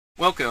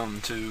Welcome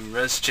to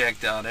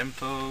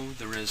ResCheck.info,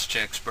 the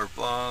ResCheckspert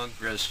blog,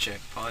 ResCheck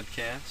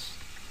podcast,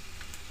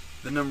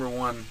 the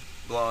 #1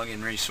 blog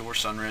and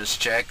resource on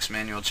ResChecks,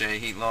 manual J,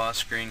 heat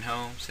loss, green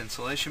homes,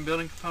 insulation,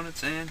 building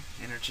components, and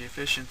energy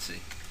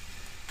efficiency.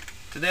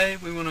 Today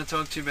we want to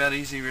talk to you about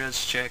easy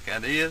ResCheck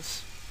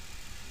ideas.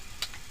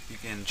 You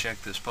can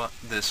check this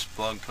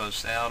blog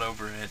post out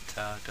over at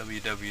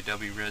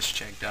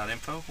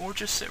www.rescheck.info, or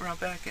just sit right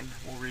back and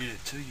we'll read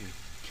it to you.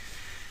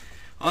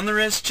 On the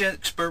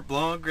ResCheckspert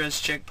blog,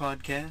 ResCheck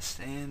podcast,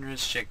 and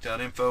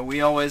ResCheck.info,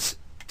 we always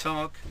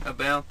talk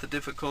about the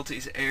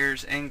difficulties,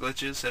 errors, and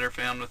glitches that are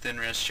found within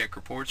ResCheck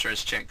reports,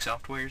 ResCheck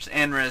softwares,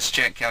 and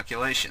ResCheck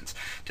calculations.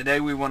 Today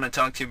we want to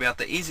talk to you about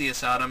the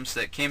easiest items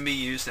that can be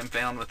used and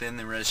found within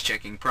the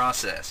ResChecking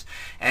process.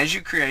 As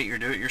you create your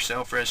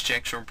do-it-yourself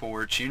ResCheck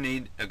reports, you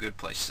need a good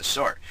place to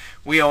start.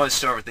 We always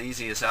start with the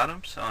easiest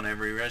items on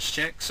every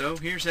ResCheck, so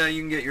here's how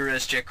you can get your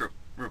ResCheck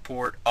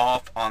report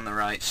off on the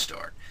right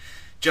start.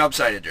 Job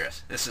site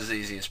address. This is the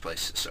easiest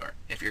place to start.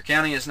 If your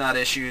county has not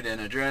issued an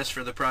address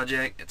for the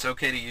project, it's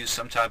okay to use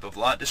some type of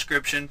lot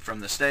description from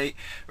the state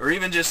or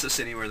even just the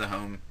city where the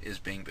home is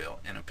being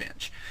built in a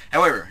pinch.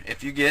 However,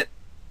 if you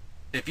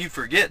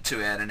forget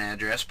to add an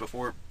address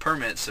before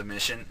permit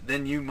submission,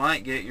 then you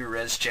might get your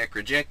ResCheck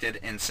rejected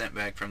and sent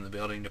back from the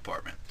building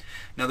department.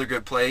 Another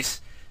good place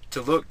to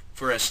look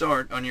for a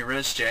start on your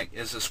ResCheck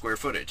is the square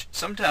footage.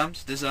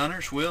 Sometimes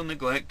designers will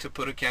neglect to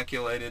put a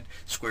calculated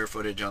square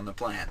footage on the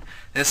plan.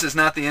 This is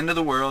not the end of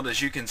the world,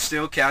 as you can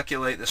still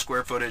calculate the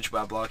square footage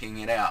by blocking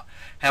it out.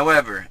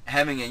 However,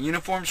 having a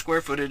uniform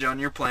square footage on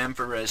your plan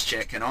for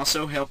ResCheck can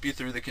also help you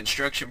through the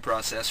construction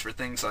process for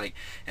things like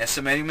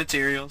estimating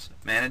materials,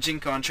 managing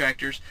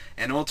contractors,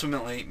 and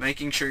ultimately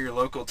making sure your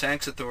local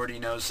tax authority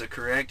knows the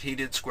correct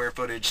heated square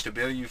footage to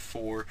bill you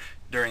for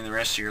during the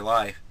rest of your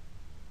life.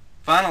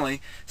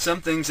 Finally, some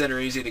things that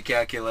are easy to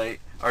calculate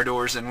are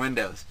doors and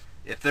windows.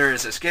 If there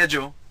is a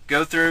schedule,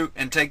 go through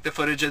and take the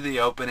footage of the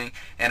opening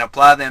and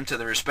apply them to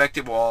the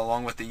respective wall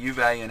along with the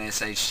U-value and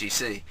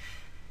SHTC.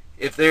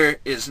 If there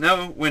is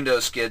no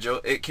window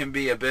schedule, it can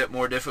be a bit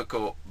more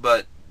difficult,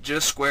 but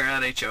just square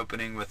out each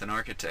opening with an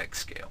architect's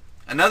scale.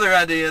 Another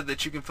idea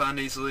that you can find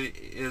easily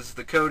is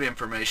the code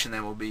information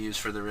that will be used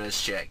for the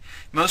ResCheck. In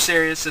most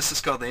areas, this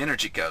is called the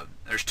energy code.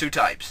 There's two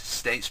types,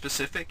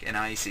 state-specific and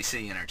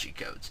IECC energy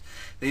codes.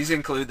 These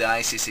include the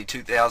IECC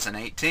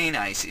 2018,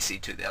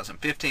 IECC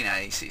 2015,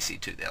 IECC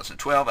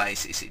 2012,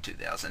 IECC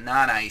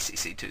 2009,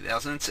 IECC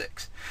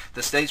 2006.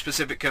 The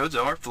state-specific codes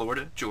are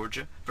Florida,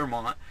 Georgia,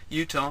 Vermont,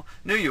 Utah,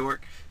 New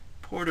York,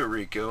 Puerto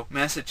Rico,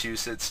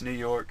 Massachusetts, New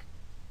York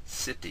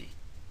City.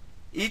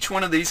 Each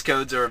one of these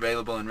codes are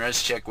available in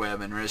ResCheck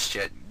Web and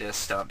ResCheck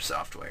Desktop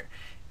software.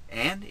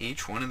 And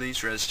each one of these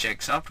ResCheck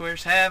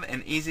softwares have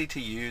an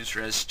easy-to-use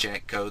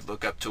ResCheck code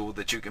lookup tool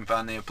that you can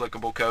find the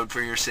applicable code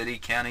for your city,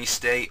 county,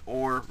 state,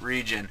 or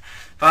region.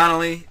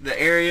 Finally,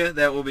 the area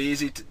that will be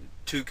easy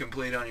to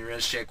complete on your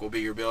ResCheck will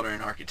be your builder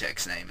and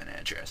architect's name and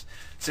address.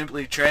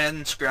 Simply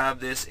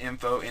transcribe this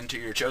info into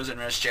your chosen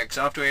ResCheck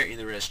software,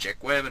 either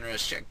ResCheck Web and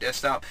ResCheck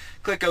Desktop.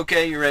 Click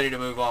OK, you're ready to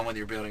move on with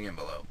your building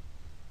envelope.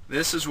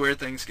 This is where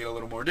things get a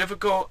little more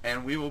difficult,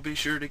 and we will be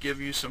sure to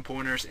give you some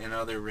pointers in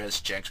other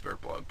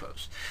ResCheckspert blog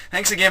posts.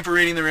 Thanks again for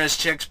reading the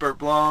ResCheckspert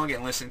blog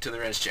and listening to the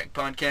ResCheck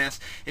podcast.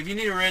 If you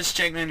need a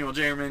ResCheck Manual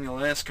J or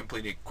Manual S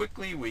completed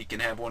quickly, we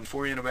can have one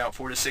for you in about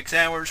 4 to 6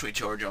 hours. We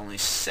charge only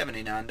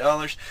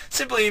 $79.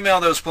 Simply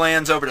email those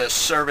plans over to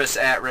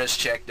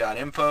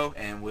service@rescheck.info,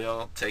 and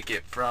we'll take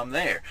it from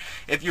there.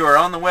 If you are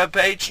on the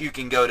webpage, you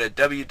can go to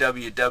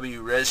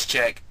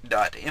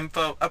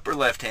www.rescheck.info, upper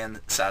left-hand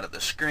side of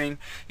the screen.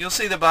 You'll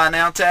see the Buy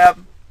Now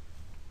tab.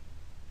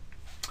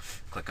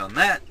 Click on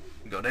that,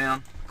 go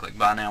down, click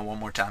Buy Now one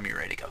more time, you're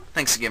ready to go.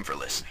 Thanks again for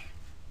listening.